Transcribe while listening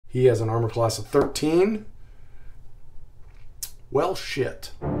He has an armor class of 13. Well,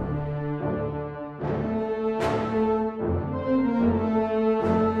 shit.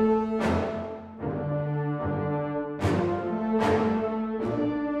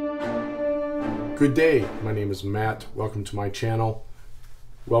 Good day, my name is Matt. Welcome to my channel.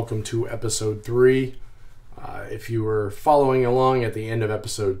 Welcome to episode 3. If you were following along at the end of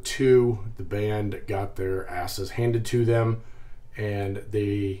episode 2, the band got their asses handed to them and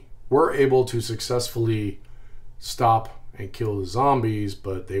they were able to successfully stop and kill the zombies,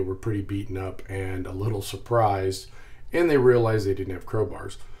 but they were pretty beaten up and a little surprised, and they realized they didn't have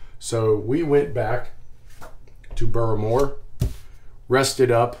crowbars. So we went back to Burramore,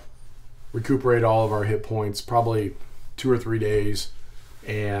 rested up, recuperate all of our hit points, probably 2 or 3 days,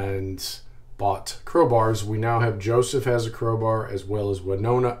 and bought crowbars. We now have Joseph has a crowbar as well as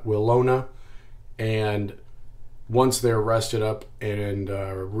Willona, and once they're rested up and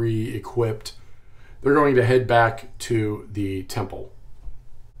re-equipped, they're going to head back to the temple.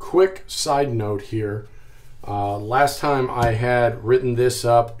 Quick side note here, last time I had written this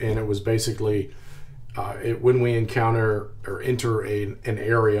up, and it was basically when we encounter or enter an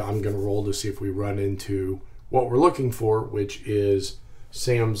area, I'm going to roll to see if we run into what we're looking for, which is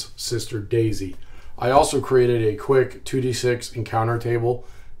Sam's sister Daisy. I also created a quick 2d6 encounter table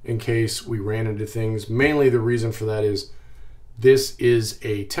in case we ran into things. Mainly the reason for that is this is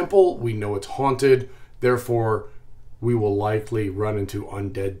a temple. We know it's haunted, therefore we will likely run into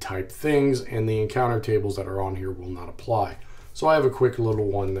undead type things, and the encounter tables that are on here will not apply. So I have a quick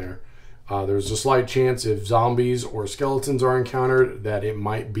little one there. There's a slight chance if zombies or skeletons are encountered that it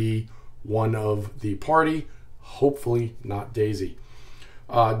might be one of the party, hopefully not Daisy.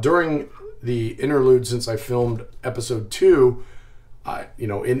 During the interlude, since I filmed episode 2,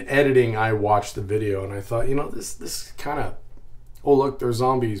 in editing, I watched the video and I thought, this kind of, oh look, there's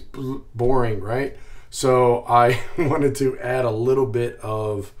zombies, boring, right? So I wanted to add a little bit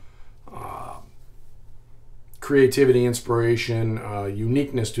of creativity, inspiration,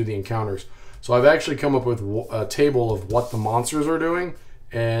 uniqueness to the encounters. So I've actually come up with a table of what the monsters are doing,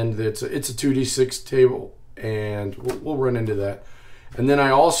 and it's a 2d6 table, and we'll run into that. And then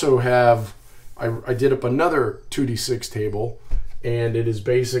I also have, I did up another 2d6 table, and it is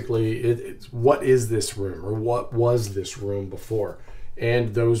basically, it's what is this room, or what was this room before?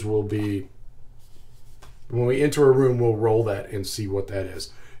 And those will be, when we enter a room, we'll roll that and see what that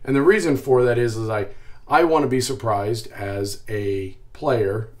is. And the reason for that is I want to be surprised as a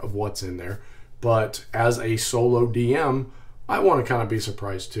player of what's in there, but as a solo DM, I want to kind of be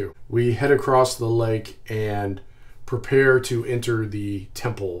surprised too. We head across the lake and prepare to enter the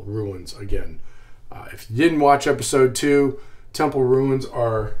temple ruins again. If you didn't watch episode 2, temple ruins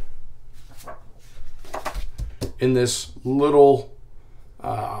are in this little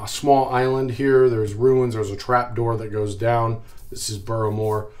small island here. There's ruins, there's a trap door that goes down. This is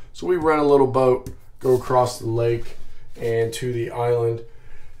Burramore. So we rent a little boat, go across the lake and to the island.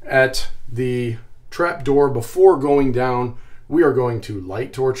 At the trap door, before going down, we are going to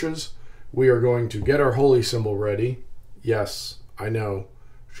light torches. We are going to get our holy symbol ready. Yes, I know,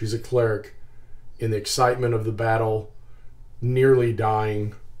 she's a cleric. In the excitement of the battle, nearly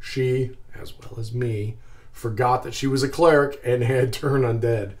dying, she, as well as me, forgot that she was a cleric and had turned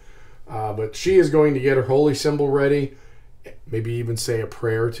undead. But she is going to get her holy symbol ready, maybe even say a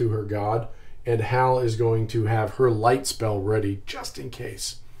prayer to her god, and Hal is going to have her light spell ready just in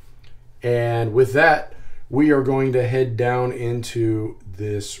case. And with that, we are going to head down into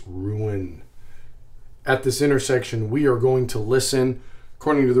this ruin. At this intersection, we are going to listen.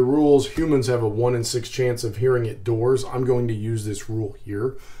 According to the rules, humans have a 1 in 6 chance of hearing at doors. I'm going to use this rule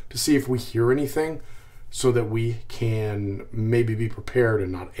here to see if we hear anything so that we can maybe be prepared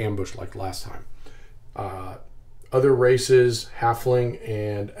and not ambush like last time. Other races, halfling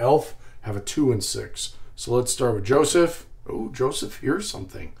and elf, have a 2 in 6. So let's start with Joseph. Oh, Joseph hears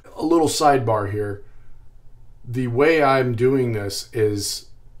something. A little sidebar here. The way I'm doing this is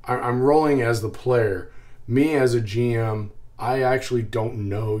I'm rolling as the player. Me as a GM, I actually don't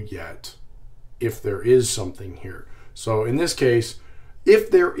know yet if there is something here. So in this case, if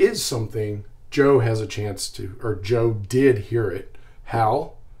there is something, Joe has a chance to, or Joe did hear it.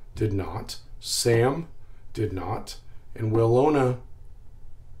 Hal did not. Sam did not. And Willona,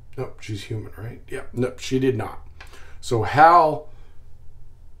 nope, she's human, right? Yeah, nope, she did not. So Hal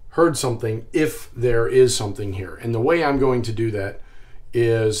heard something if there is something here. And the way I'm going to do that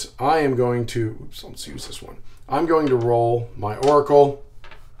is I am going to, oops, let's use this one. I'm going to roll my Oracle.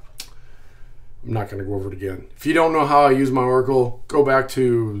 I'm not going to go over it again. If you don't know how I use my Oracle, go back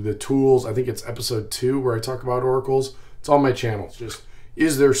to the tools. I think it's episode 2 where I talk about Oracles. It's on my channel. It's just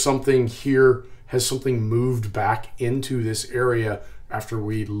is there something here? Has something moved back into this area after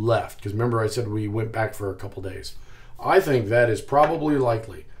we left? Because remember I said we went back for a couple days. I think that is probably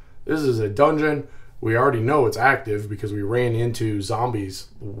likely. This is a dungeon. We already know it's active because we ran into zombies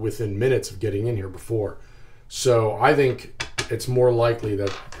within minutes of getting in here before. So I think it's more likely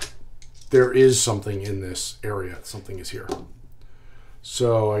that there is something in this area. Something is here.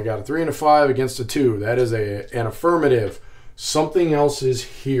 So I got a 3 and a 5 against a 2. That is an affirmative. Something else is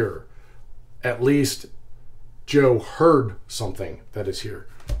here. At least Joe heard something that is here.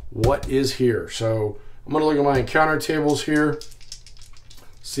 What is here? So I'm going to look at my encounter tables here.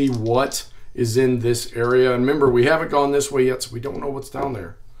 See what is in this area. And remember, we haven't gone this way yet, so we don't know what's down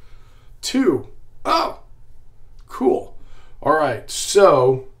there. 2. Oh, cool. All right,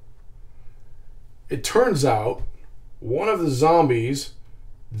 so it turns out one of the zombies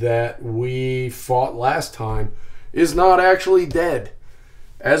that we fought last time is not actually dead.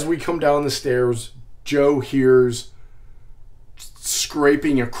 As we come down the stairs, Joe hears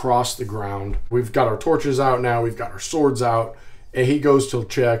scraping across the ground. We've got our torches out now, we've got our swords out, and he goes to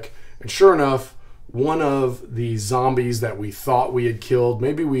check. And sure enough, one of the zombies that we thought we had killed,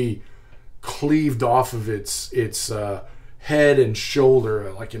 maybe we cleaved off of its head and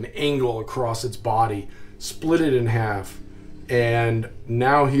shoulder, like an angle across its body, split it in half. And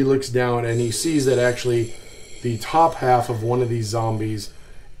now he looks down and he sees that actually the top half of one of these zombies,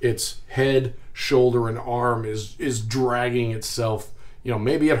 its head, shoulder, and arm is dragging itself. You know,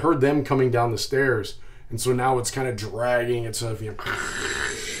 maybe it heard them coming down the stairs, and so now it's kind of dragging itself, you know,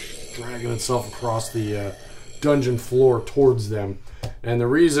 dragging itself across the dungeon floor towards them. And the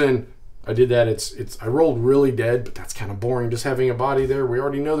reason I did that, I rolled really dead, but that's kind of boring just having a body there. We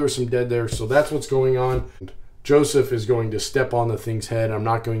already know there's some dead there, so that's what's going on. Joseph is going to step on the thing's head. I'm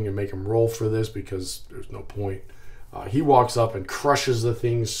not going to make him roll for this because there's no point. He walks up and crushes the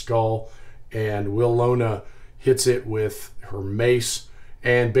thing's skull, and Willona hits it with her mace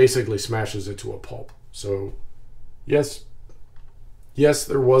and basically smashes it to a pulp. So, yes,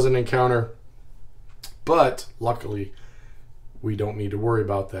 there was an encounter, but luckily we don't need to worry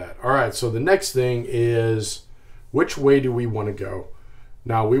about that. All right, so the next thing is, which way do we want to go?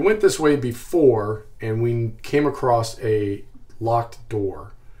 Now, we went this way before, and we came across a locked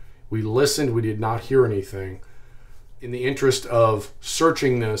door. We listened, we did not hear anything. In the interest of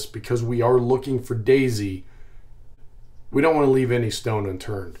searching this, because we are looking for Daisy, we don't want to leave any stone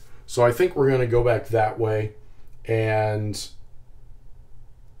unturned. So I think we're going to go back that way, and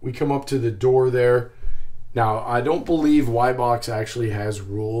we come up to the door there. Now, I don't believe Y-Box actually has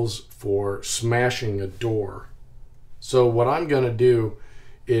rules for smashing a door. So what I'm going to do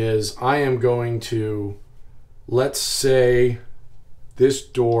is I am going to, let's say this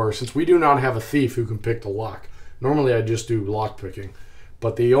door, since we do not have a thief who can pick the lock. Normally I just do lock picking,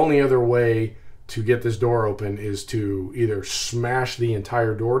 but the only other way to get this door open is to either smash the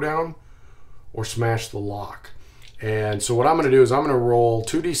entire door down or smash the lock. And so what I'm going to do is I'm going to roll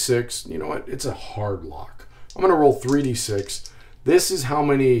 2d6. You know what? It's a hard lock. I'm going to roll 3d6. This is how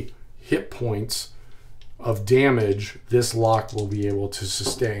many hit points of damage this lock will be able to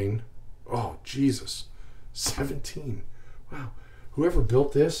sustain. Oh, Jesus. 17. Wow. Whoever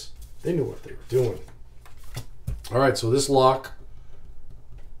built this, they knew what they were doing. All right, so this lock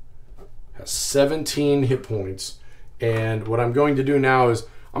has 17 hit points. And what I'm going to do now is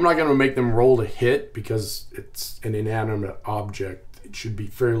I'm not going to make them roll to hit because it's an inanimate object. It should be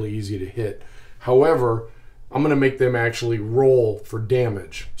fairly easy to hit. However, I'm going to make them actually roll for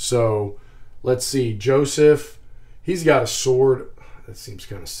damage. So let's see. Joseph, he's got a sword. That seems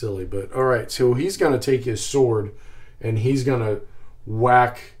kind of silly, but all right. So he's going to take his sword and he's going to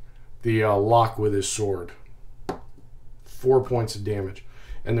whack the lock with his sword. 4 points of damage.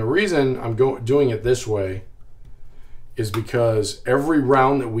 And the reason I'm doing it this way is because every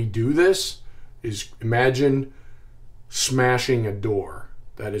round that we do this is, imagine smashing a door.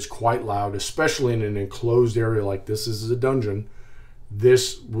 That is quite loud, especially in an enclosed area like this. This is a dungeon.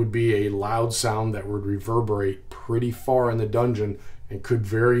 This would be a loud sound that would reverberate pretty far in the dungeon and could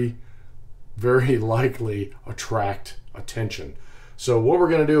very, very likely attract attention. So what we're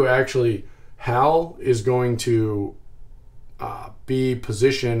going to do, actually, Hal is going to be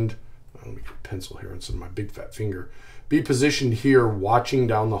positioned. Let me get a pencil here instead of my big fat finger. Be positioned here watching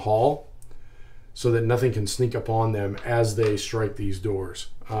down the hall so that nothing can sneak up on them as they strike these doors.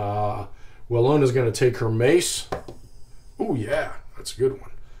 Willona's going to take her mace. Oh, yeah, that's a good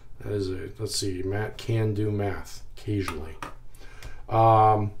one. That is a, let's see, Matt can do math occasionally.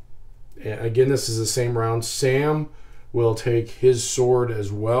 And again, this is the same round. Sam will take his sword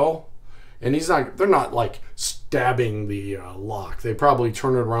as well. And they're not like stabbing the lock. They probably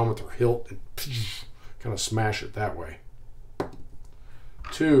turn it around with their hilt and kind of smash it that way.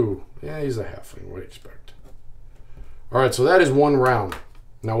 2. Yeah, he's a halfling. What do you expect? All right, so that is 1 round.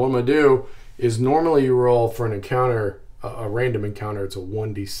 Now what I'm going to do is normally you roll for an encounter, a random encounter, it's a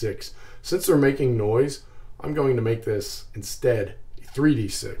 1d6. Since they're making noise, I'm going to make this instead a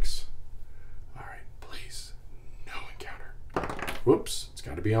 3d6. All right, please, no encounter. Whoops, it's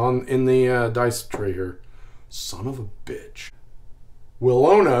got to be in the dice tray here. Son of a bitch.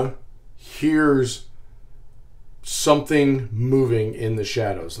 Willona hears something moving in the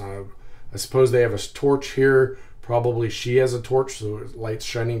shadows. Now, I suppose they have a torch here. Probably she has a torch, so light's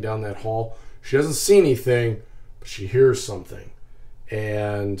shining down that hall. She doesn't see anything, but she hears something.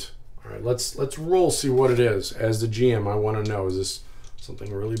 And all right, let's roll, see what it is. As the GM, I want to know, is this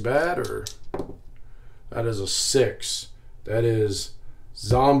something really bad, or that is a 6. That is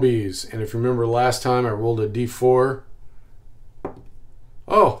zombies. And if you remember last time, I rolled a d4.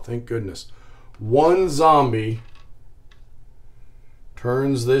 Oh, thank goodness. 1 zombie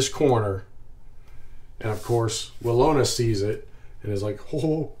turns this corner, and of course Willona sees it and is like,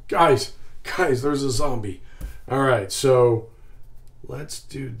 oh, guys, there's a zombie. All right, so let's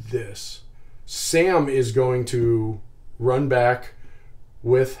do this. Sam is going to run back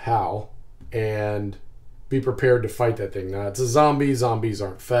with Hal and be prepared to fight that thing. Now, it's a zombie. Zombies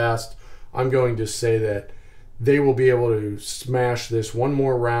aren't fast. I'm going to say that they will be able to smash this 1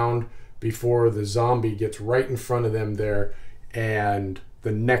 more round before the zombie gets right in front of them there, and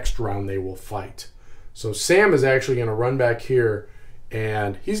the next round they will fight. So Sam is actually going to run back here,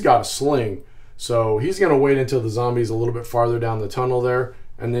 and he's got a sling. So he's going to wait until the zombie's a little bit farther down the tunnel there,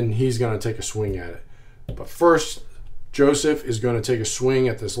 and then he's going to take a swing at it. But first, Joseph is going to take a swing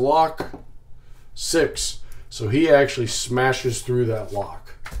at this lock. 6. So he actually smashes through that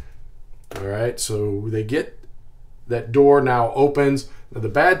lock. All right, so they get that door now opens. Now, the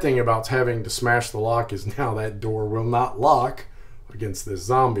bad thing about having to smash the lock is now that door will not lock against this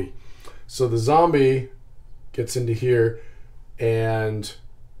zombie. So the zombie gets into here, and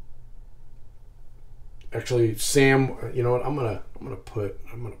actually Sam, you know what? I'm gonna put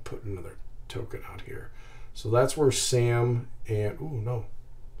another token out here. So that's where Sam and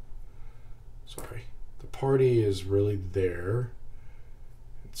sorry, the party is really there.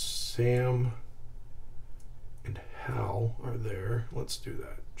 It's Sam and Hal are there. Let's do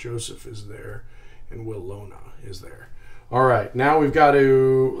that. Joseph is there, and Willona is there. All right, now we've got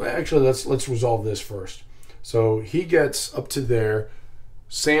to actually let's resolve this first. So he gets up to there.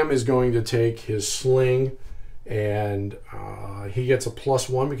 Sam is going to take his sling, and he gets a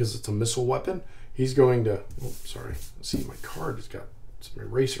 +1 because it's a missile weapon. He's going to. Oh, sorry. Let's see, my card has got some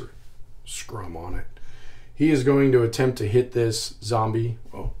eraser scrum on it. He is going to attempt to hit this zombie.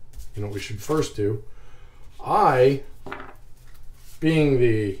 Oh, you know what we should first do? I, being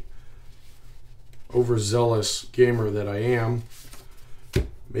the overzealous gamer that I am,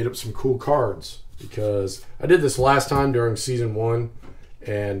 made up some cool cards because I did this last time during season 1,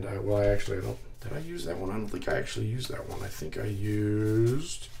 and I don't. Did I use that one? I don't think I actually used that one. I think I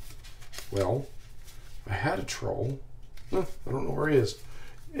used. Well, I had a troll. I don't know where he is.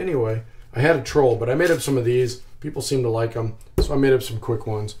 Anyway, I had a troll, but I made up some of these. People seem to like them, so I made up some quick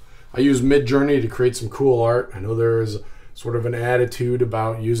ones. I used Midjourney to create some cool art. I know there is sort of an attitude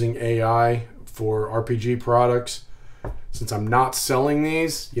about using AI for RPG products. Since I'm not selling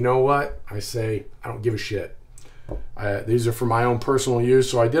these, you know what? I say I don't give a shit. These are for my own personal use.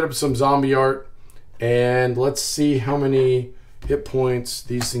 So I did up some zombie art, and let's see how many hit points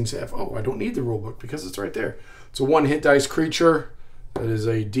these things have. Oh, I don't need the rulebook because it's right there. It's a 1 hit dice creature. That is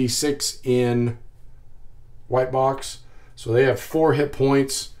a D6 in white box. So they have 4 hit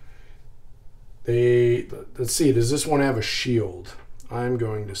points. Let's see, does this one have a shield? I'm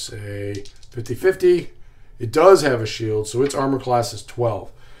going to say 50-50. It does have a shield, so its armor class is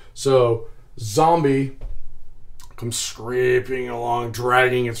 12. So zombie comes scraping along,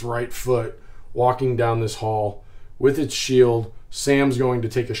 dragging its right foot, walking down this hall with its shield. Sam's going to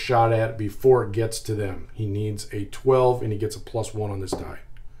take a shot at it before it gets to them. He needs a 12, and he gets a +1 on this die.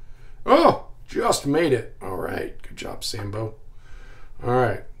 Oh, just made it. All right, good job, Sambo. All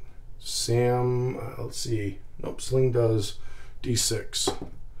right, Sam, let's see. Nope, Sling does D6.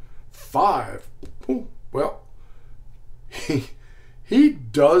 5. Ooh, well, he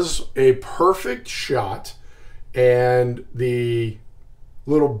does a perfect shot, and the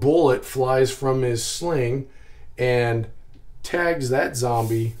little bullet flies from his sling and tags that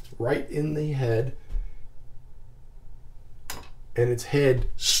zombie right in the head, and its head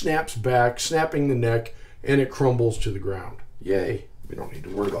snaps back, snapping the neck, and it crumbles to the ground. Yay, we don't need to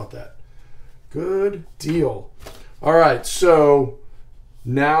worry about that. Good deal. All right, so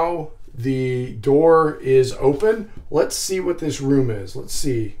now the door is open. Let's see what this room is. Let's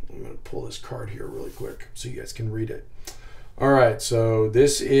see. I'm going to pull this card here really quick so you guys can read it. All right, so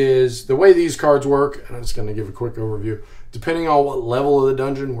this is the way these cards work, and I'm just going to give a quick overview. Depending on what level of the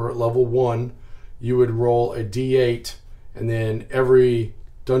dungeon, we're at level 1, you would roll a d8, and then every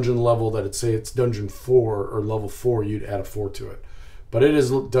dungeon level that say it's dungeon 4 or level 4, you'd add a 4 to it. But it is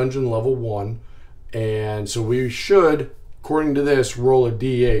dungeon level 1, and so we should, according to this, roll a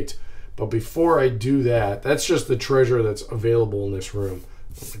d8. But before I do that, that's just the treasure that's available in this room.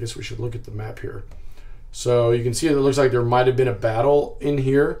 I guess we should look at the map here. So you can see it looks like there might have been a battle in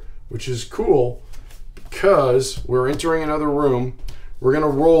here, which is cool because we're entering another room. We're going to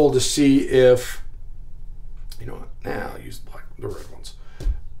roll to see if, you know what, I'll use the red ones.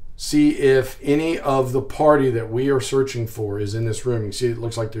 See if any of the party that we are searching for is in this room. You can see it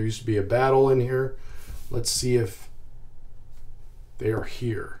looks like there used to be a battle in here. Let's see if they are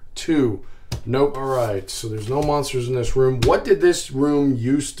here. 2. Nope. All right, so there's no monsters in this room. What did this room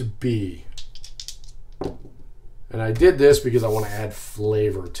used to be? And I did this because I want to add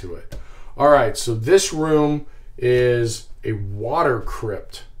flavor to it. All right, so this room is a water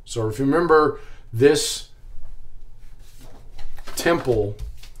crypt. So if you remember this temple,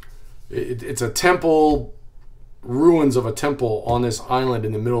 it's a temple, ruins of a temple on this island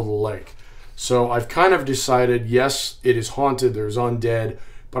in the middle of the lake. So I've kind of decided, yes, it is haunted, there's undead,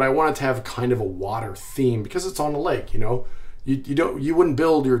 but I want it to have kind of a water theme because it's on a lake, you know. You wouldn't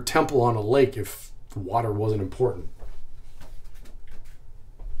build your temple on a lake if water wasn't important,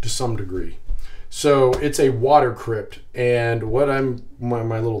 to some degree. So it's a water crypt, and what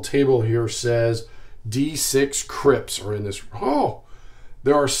my little table here says D6 crypts are in this. Oh,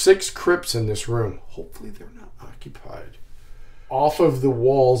 there are 6 crypts in this room. Hopefully they're not occupied. Off of the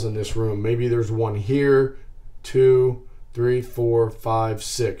walls in this room, maybe there's one here, 2, 3, 4, 5,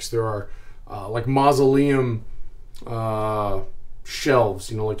 6. There are like mausoleum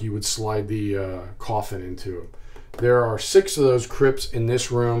shelves, you know, like you would slide the coffin into them. There are 6 of those crypts in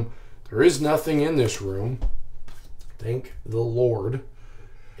this room. There is nothing in this room. Thank the Lord.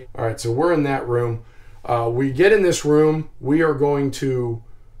 All right, so we're in that room. We get in this room. We are going to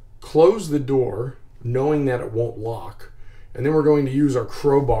close the door, knowing that it won't lock. And then we're going to use our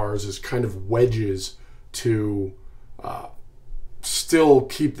crowbars as kind of wedges to still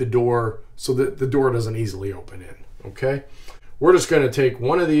keep the door so that the door doesn't easily open in, okay? We're just going to take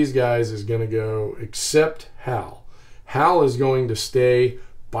one of these guys is going to go, except Hal. Hal is going to stay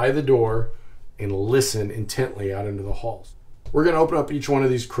by the door and listen intently out into the halls. We're going to open up each one of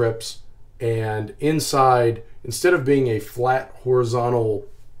these crypts, and inside, instead of being a flat horizontal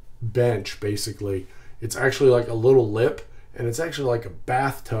bench, basically, it's actually like a little lip, and it's actually like a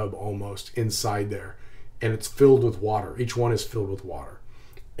bathtub almost inside there, and it's filled with water. Each one is filled with water,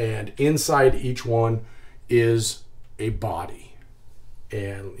 and inside each one is a body,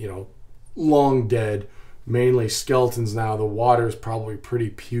 and you know, long dead, mainly skeletons now. The water is probably pretty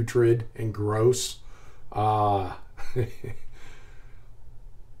putrid and gross.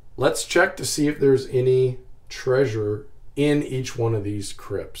 Let's check to see if there's any treasure in each one of these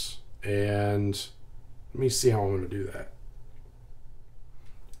crypts, and let me see how I'm going to do that.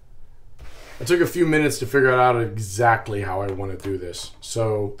 I took a few minutes to figure out exactly how I want to do this.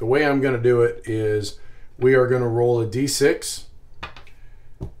 So the way I'm going to do it is we are going to roll a d6.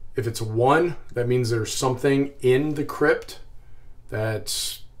 If it's a 1, that means there's something in the crypt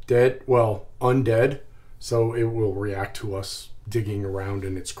that's dead, well, undead. So it will react to us digging around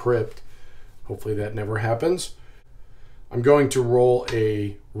in its crypt. Hopefully that never happens. I'm going to roll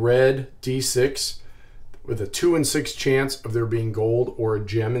a red d6 with a 2 in 6 chance of there being gold or a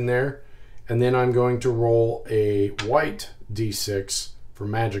gem in there. And then I'm going to roll a white d6 for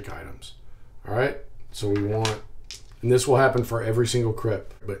magic items. All right, so we want, and this will happen for every single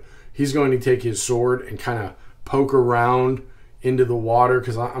crypt, but he's going to take his sword and kind of poke around into the water,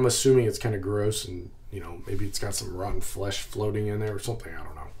 because I'm assuming it's kind of gross, and you know, maybe it's got some rotten flesh floating in there or something. I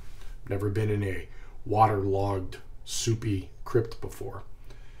don't know. Never been in a waterlogged, soupy crypt before.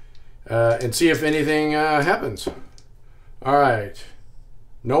 And see if anything happens. All right.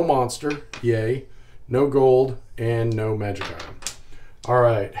 No monster, yay. No gold, and no magic item. All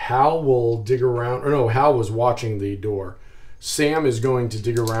right, Hal will dig around, or no, Hal was watching the door. Sam is going to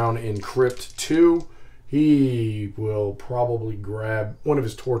dig around in Crypt 2. He will probably grab one of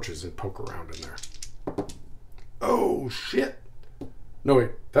his torches and poke around in there. Oh, shit. No,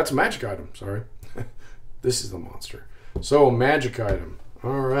 wait, that's a magic item, sorry. This is the monster. So, magic item.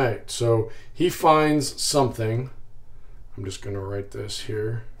 All right, so he finds something. I'm just going to write this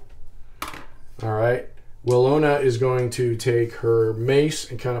here. All right. Willona is going to take her mace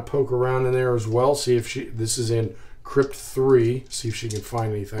and kind of poke around in there as well. See if this is in Crypt 3. See if she can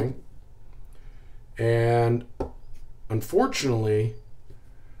find anything. And unfortunately,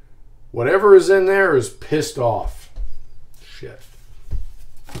 whatever is in there is pissed off. Shit.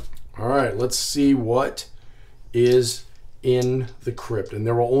 All right, let's see what is in the crypt. And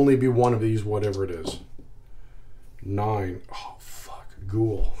there will only be one of these, whatever it is. 9. Oh, fuck.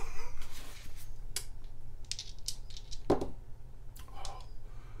 Ghoul. Oh,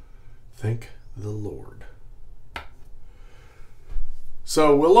 thank the Lord.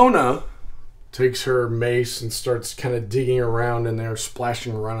 So Willona takes her mace and starts kind of digging around in there,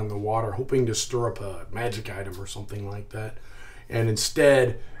 splashing around in the water, hoping to stir up a magic item or something like that. And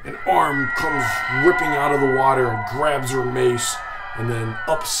instead, an arm comes ripping out of the water and grabs her mace, and then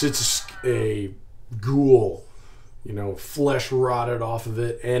up sits a ghoul, you know, flesh rotted off of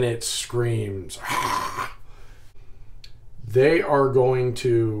it, and it screams. They are going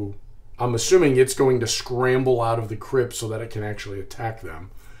to, I'm assuming it's going to scramble out of the crypt so that it can actually attack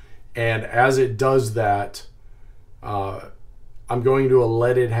them. And as it does that, I'm going to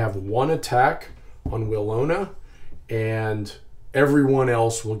let it have one attack on Willona, and everyone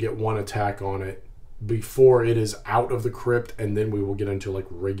else will get one attack on it before it is out of the crypt, and then we will get into like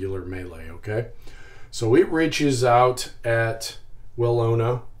regular melee, okay? So it reaches out at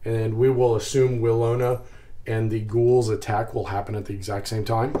Willona, and we will assume Willona and the ghoul's attack will happen at the exact same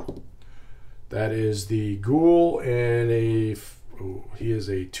time. That is the ghoul and he is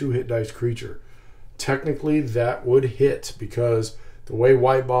a 2-hit dice creature. Technically, that would hit because the way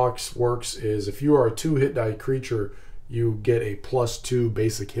White Box works is if you are a 2-hit die creature, you get a +2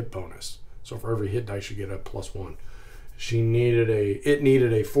 basic hit bonus. So for every hit dice, you get a +1. It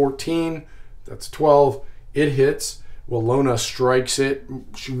needed a 14. That's 12. It hits. Willona strikes it.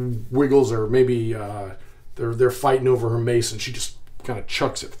 She wiggles, or maybe they're fighting over her mace, and she just kind of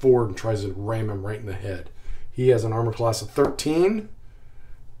chucks it forward and tries to ram him right in the head. He has an armor class of 13.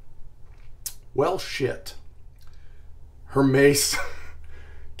 Well, shit. Her mace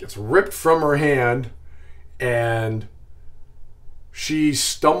gets ripped from her hand, and she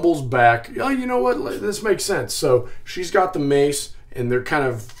stumbles back. Oh, you know what? This makes sense. So she's got the mace, and they're kind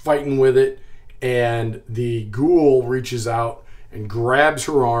of fighting with it, and the ghoul reaches out and grabs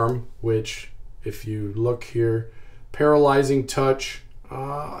her arm, which, if you look here, paralyzing touch.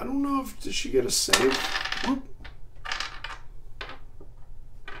 I don't know if, did she get a save? Whoop.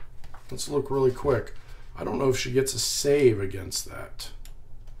 Let's look really quick. I don't know if she gets a save against that.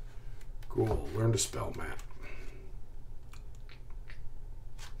 Cool. Learn to spell, Matt.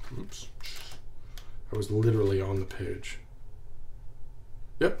 Oops. I was literally on the page.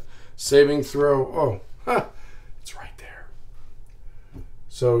 Yep. Saving throw. Oh, huh. It's right there.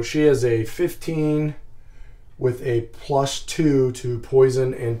 So she has a 15 with a +2 to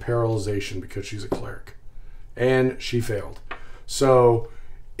poison and paralyzation because she's a cleric. And she failed. So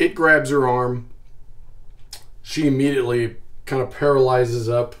it grabs her arm. She immediately kind of paralyzes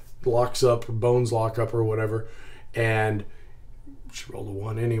up, locks up, her bones lock up or whatever. And she rolled a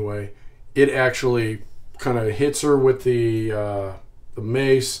 1 anyway. It actually kind of hits her with the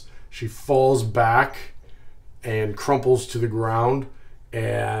mace. She falls back and crumples to the ground.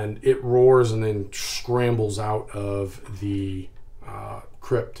 And it roars and then scrambles out of the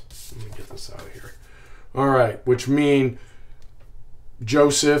crypt. Let me get this out of here. All right, which means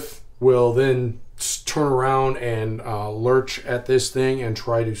Joseph will then turn around and lurch at this thing and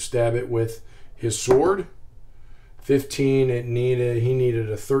try to stab it with his sword. 15, he needed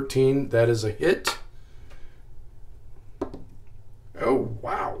a 13. That is a hit. Oh,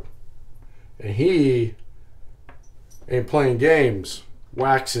 wow. And he ain't playing games.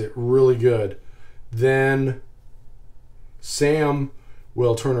 Whacks it really good. Then Sam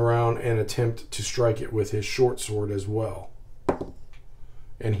will turn around and attempt to strike it with his short sword as well.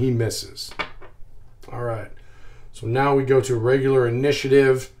 And he misses. All right. So now we go to regular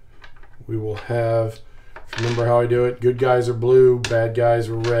initiative. We will have, remember how I do it? Good guys are blue, bad guys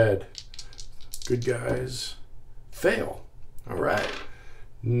are red. Good guys fail. All right.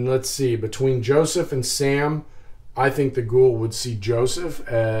 Let's see. Between Joseph and Sam, I think the ghoul would see Joseph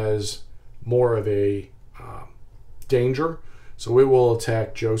as more of a danger. So it will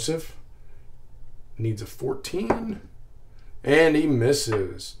attack Joseph. Needs a 14. And he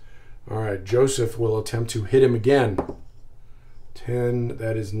misses. All right, Joseph will attempt to hit him again. 10,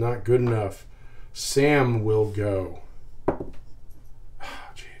 that is not good enough. Sam will go.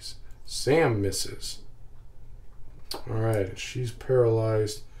 Jeez. Sam misses. All right, she's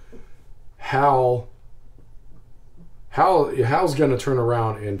paralyzed. Hal Hal's going to turn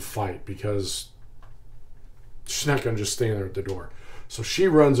around and fight because she's not going to just stand there at the door. So she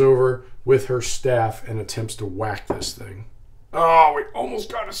runs over with her staff and attempts to whack this thing. Oh, we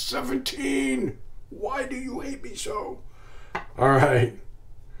almost got a 17. Why do you hate me so? All right.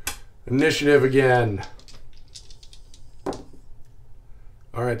 Initiative again.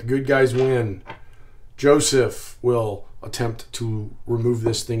 All right, the good guys win. Joseph will attempt to remove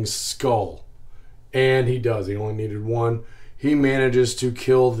this thing's skull. And he does. He only needed one. He manages to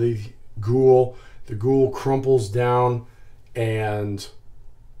kill the ghoul. The ghoul crumples down and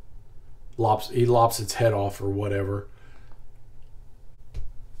lops its head off or whatever.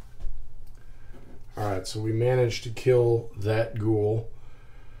 All right, so we managed to kill that ghoul.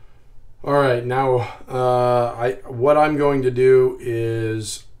 All right, now what I'm going to do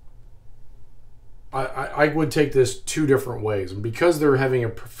is I would take this two different ways. And because they're having a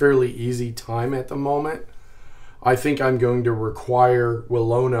fairly easy time at the moment, I think I'm going to require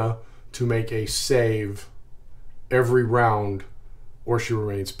Willowna to make a save every round or she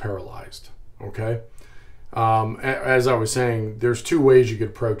remains paralyzed. Okay? As I was saying, there's two ways you could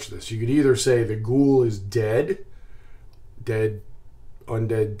approach this. You could either say the ghoul is dead,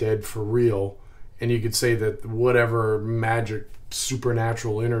 undead, dead for real, and you could say that whatever magic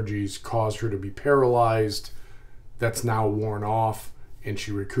supernatural energies caused her to be paralyzed, that's now worn off and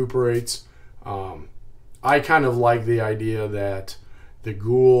she recuperates. I kind of like the idea that the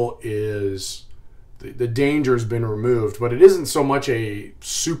ghoul is the danger has been removed, but it isn't so much a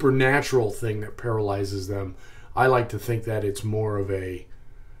supernatural thing that paralyzes them. I like to think that it's more of a,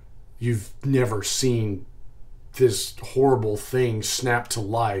 you've never seen this horrible thing snap to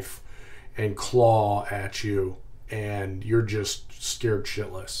life and claw at you, and you're just scared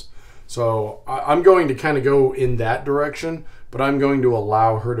shitless. So I'm going to kind of go in that direction, but I'm going to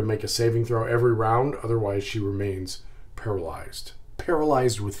allow her to make a saving throw every round. Otherwise, she remains paralyzed.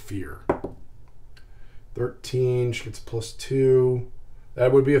 Paralyzed with fear. 13, she gets +2.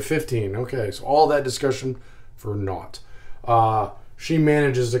 That would be a 15. Okay, so all that discussion for naught. She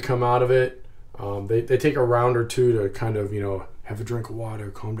manages to come out of it. They take a round or two to kind of, have a drink of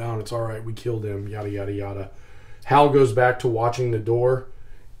water, calm down, it's all right, we killed him, yada, yada, yada. Hal goes back to watching the door,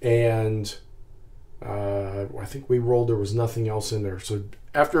 and I think we rolled, there was nothing else in there. So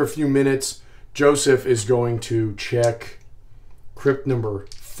after a few minutes, Joseph is going to check crypt number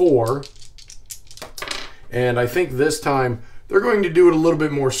 4. And I think this time they're going to do it a little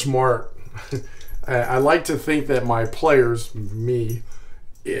bit more smart. I like to think that my players,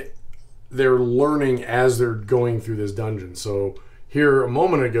 they're learning as they're going through this dungeon. So here a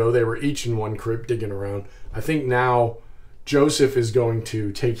moment ago, they were each in one crypt digging around. I think now Joseph is going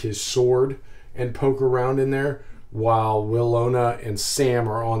to take his sword and poke around in there while Willowna and Sam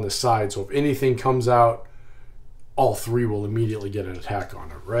are on the side. So if anything comes out, all three will immediately get an attack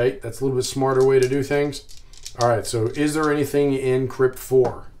on it, right? That's a little bit smarter way to do things. All right, so is there anything in Crypt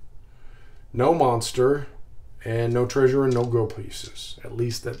 4? No monster, and no treasure and no gold pieces, at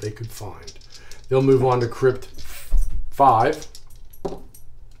least that they could find. They'll move on to Crypt 5,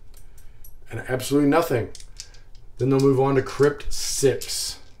 and absolutely nothing. Then they'll move on to Crypt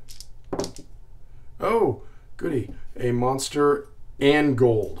 6. Oh, goody, a monster and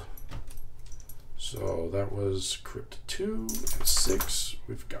gold. So that was Crypt 2 and 6.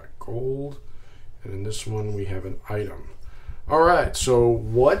 We've got gold. And in this one, we have an item. All right, so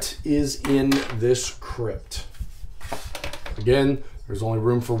what is in this crypt? Again, there's only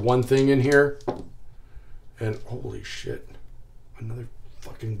room for one thing in here. And holy shit, another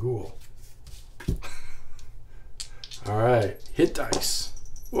fucking ghoul. All right, hit dice.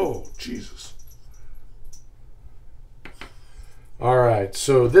 Whoa, Jesus. All right,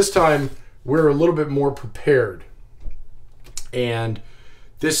 so this time we're a little bit more prepared. And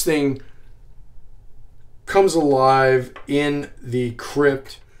this thing comes alive in the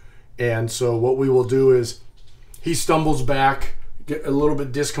crypt, and so what we will do is he stumbles back, get a little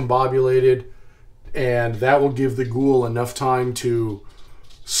bit discombobulated, and that will give the ghoul enough time to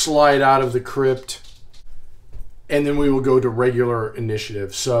slide out of the crypt, and then we will go to regular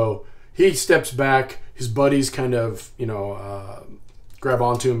initiative. So he steps back, his buddies kind of grab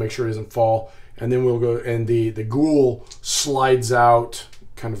onto him, make sure he doesn't fall, and then we'll go, and the ghoul slides out,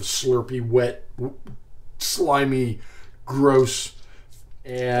 kind of slurpy, wet, slimy, gross,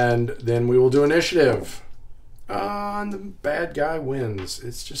 and then we will do initiative. And the bad guy wins.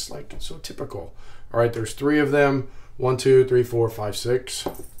 It's just like so typical. All right, there's 3 of them. 1, 2, 3, 4, 5, 6.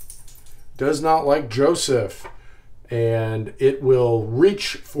 Does not like Joseph, and it will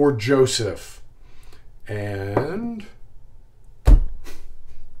reach for Joseph. And all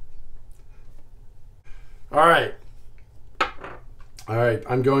right, All right,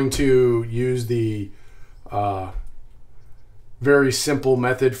 I'm going to use the very simple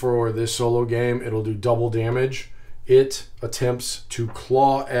method for this solo game. It'll do double damage. It attempts to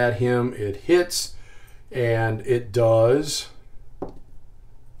claw at him. It hits, and it does...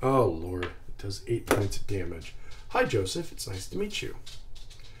 Oh, Lord. It does 8 points of damage. Hi, Joseph. It's nice to meet you.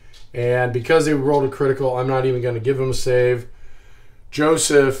 And because he rolled a critical, I'm not even going to give him a save.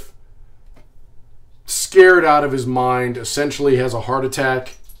 Joseph, scared out of his mind, essentially has a heart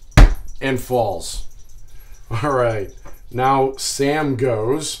attack and falls. All right. Now Sam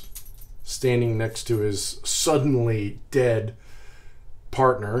goes, standing next to his suddenly dead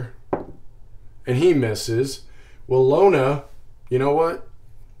partner, and he misses. Willona, you know what?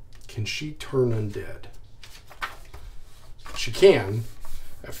 Can she turn undead? She can.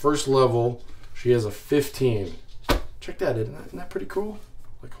 At first level, she has a 15. Check that, isn't that pretty cool?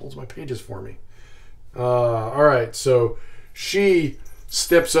 Like, holds my pages for me. All right, so she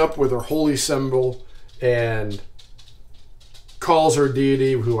steps up with her holy symbol and calls her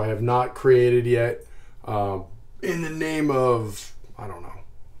deity, who I have not created yet, in the name of, I don't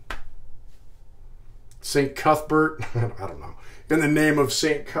know, St. Cuthbert. I don't know. In the name of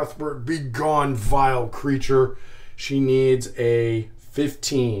St. Cuthbert, be gone, vile creature. She needs a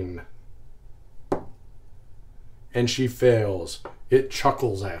 15. And she fails. It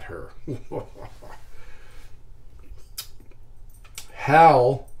chuckles at her.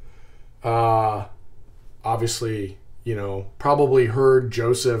 Hal, obviously, you know, probably heard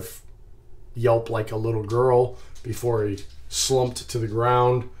Joseph yelp like a little girl before he slumped to the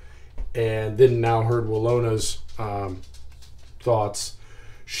ground, and then now heard Willona's thoughts.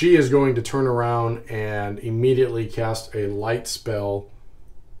 She is going to turn around and immediately cast a light spell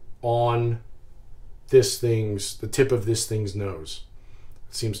on the tip of this thing's nose.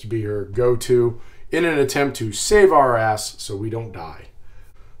 It seems to be her go-to in an attempt to save our ass so we don't die.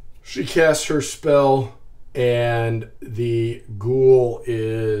 She casts her spell, and the ghoul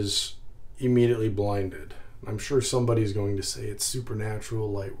is immediately blinded. I'm sure somebody's going to say it's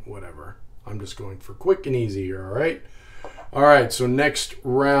supernatural, like whatever. I'm just going for quick and easy here, all right? All right, so next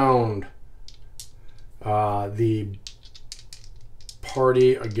round, the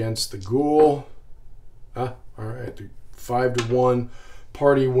party against the ghoul. All right, 5-1.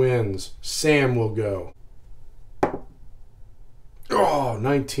 Party wins. Sam will go. Oh,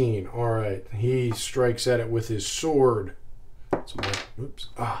 19. All right. He strikes at it with his sword. So oops.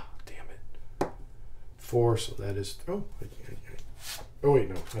 Ah, damn it. 4, so that is... Oh, wait,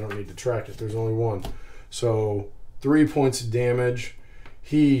 no. I don't need to track it. There's only 1. So 3 points of damage.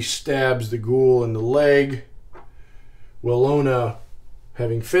 He stabs the ghoul in the leg. Willona,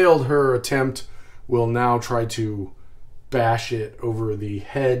 having failed her attempt, will now try to bash it over the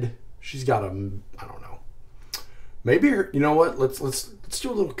head. She's got a, I don't know. Maybe her, you know what? Let's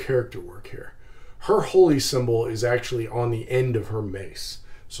do a little character work here. Her holy symbol is actually on the end of her mace.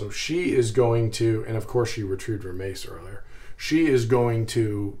 So she is going to, and of course she retrieved her mace earlier. She is going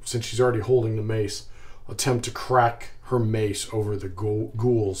to, since she's already holding the mace, attempt to crack her mace over the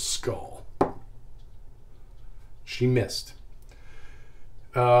ghoul's skull. She missed.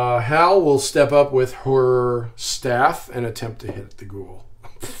 Hal will step up with her staff and attempt to hit the ghoul.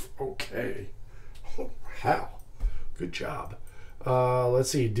 Okay. Hal. Good job. Let's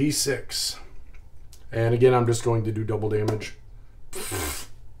see. D6. And again, I'm just going to do double damage.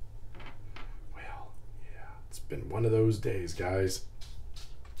 Well, yeah. It's been one of those days, guys.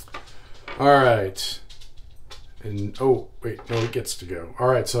 All right. And, oh, wait. No, it gets to go. All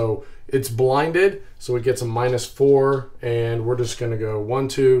right, so it's blinded, so it gets a -4, and we're just going to go 1,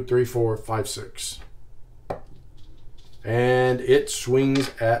 2, 3, 4, 5, 6. And it swings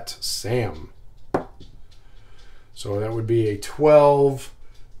at Sam. So that would be a 12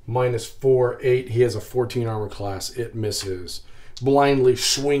 -4, 8. He has a 14 armor class. It misses. Blindly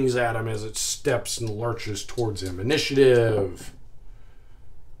swings at him as it steps and lurches towards him. Initiative.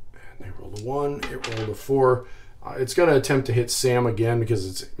 And they rolled a 1. It rolled a 4. It's going to attempt to hit Sam again because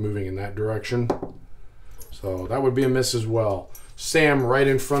it's moving in that direction. So that would be a miss as well. Sam, right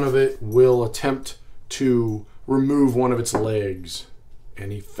in front of it, will attempt to remove one of its legs.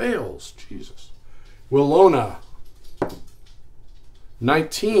 And he fails. Jesus. Willona.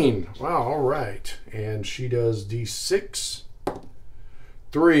 19. Wow, all right. And she does D6.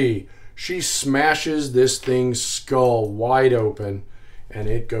 3. She smashes this thing's skull wide open, and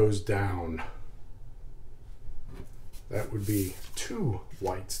it goes down. That would be 2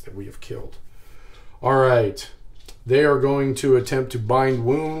 whites that we have killed. All right. They are going to attempt to bind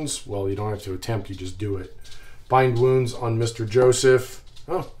wounds. Well, you don't have to attempt, you just do it. Bind wounds on Mr. Joseph.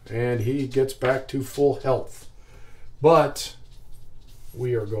 Oh, and he gets back to full health. But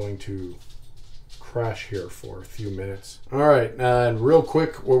we are going to crash here for a few minutes. All right, and real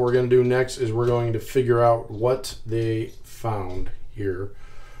quick, what we're going to do next is we're going to figure out what they found here.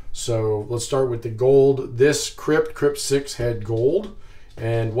 So let's start with the gold. This crypt 6 had gold,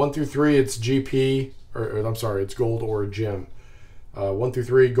 and 1 through 3 it's GP, or I'm sorry, it's gold or a gem. 1 through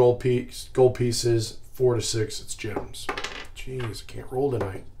 3 gold pieces. 4 to 6 it's gems. Jeez, I can't roll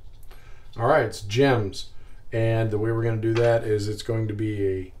tonight. All right, it's gems, and the way we're going to do that is it's going to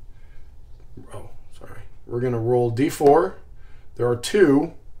be we're going to roll D4. There are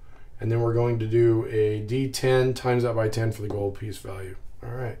 2, and then we're going to do a D10 times that by 10 for the gold piece value.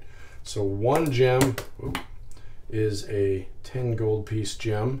 All right, so 1 gem is a 10 gold piece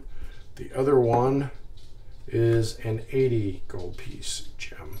gem. The other one is an 80 gold piece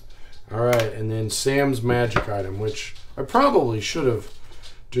gem. All right, and then Sam's magic item, which I probably should have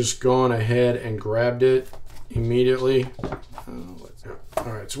just gone ahead and grabbed it immediately.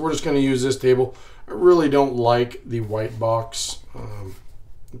 All right, so we're just going to use this table. I really don't like the white box.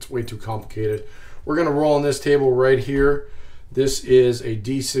 It's way too complicated. We're going to roll on this table right here. This is a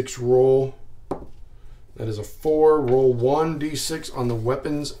D6 roll. That is a 4. Roll 1 D6 on the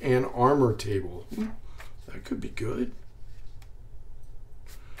weapons and armor table. That could be good.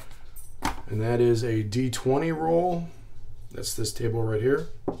 And that is a D20 roll. That's this table right here.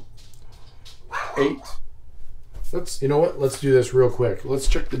 8. You know what? Let's do this real quick. Let's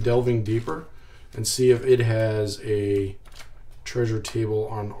check the delving deeper and see if it has a treasure table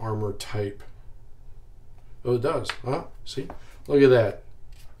on armor type. Oh, it does. Huh? See? Look at that.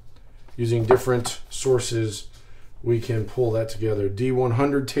 Using different sources, we can pull that together.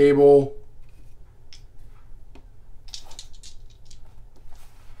 D100 table.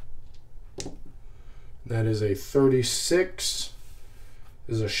 That is a 36.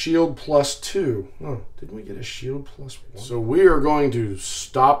 Is a shield +2. Oh, didn't we get a shield +1? So we are going to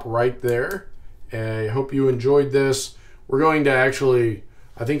stop right there. I hope you enjoyed this. We're going to actually,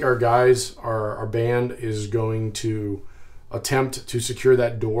 I think our guys, our band is going to attempt to secure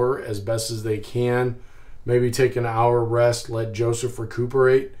that door as best as they can. Maybe take an hour rest, let Joseph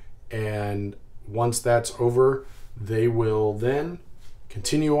recuperate, and once that's over, they will then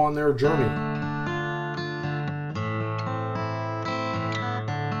continue on their journey.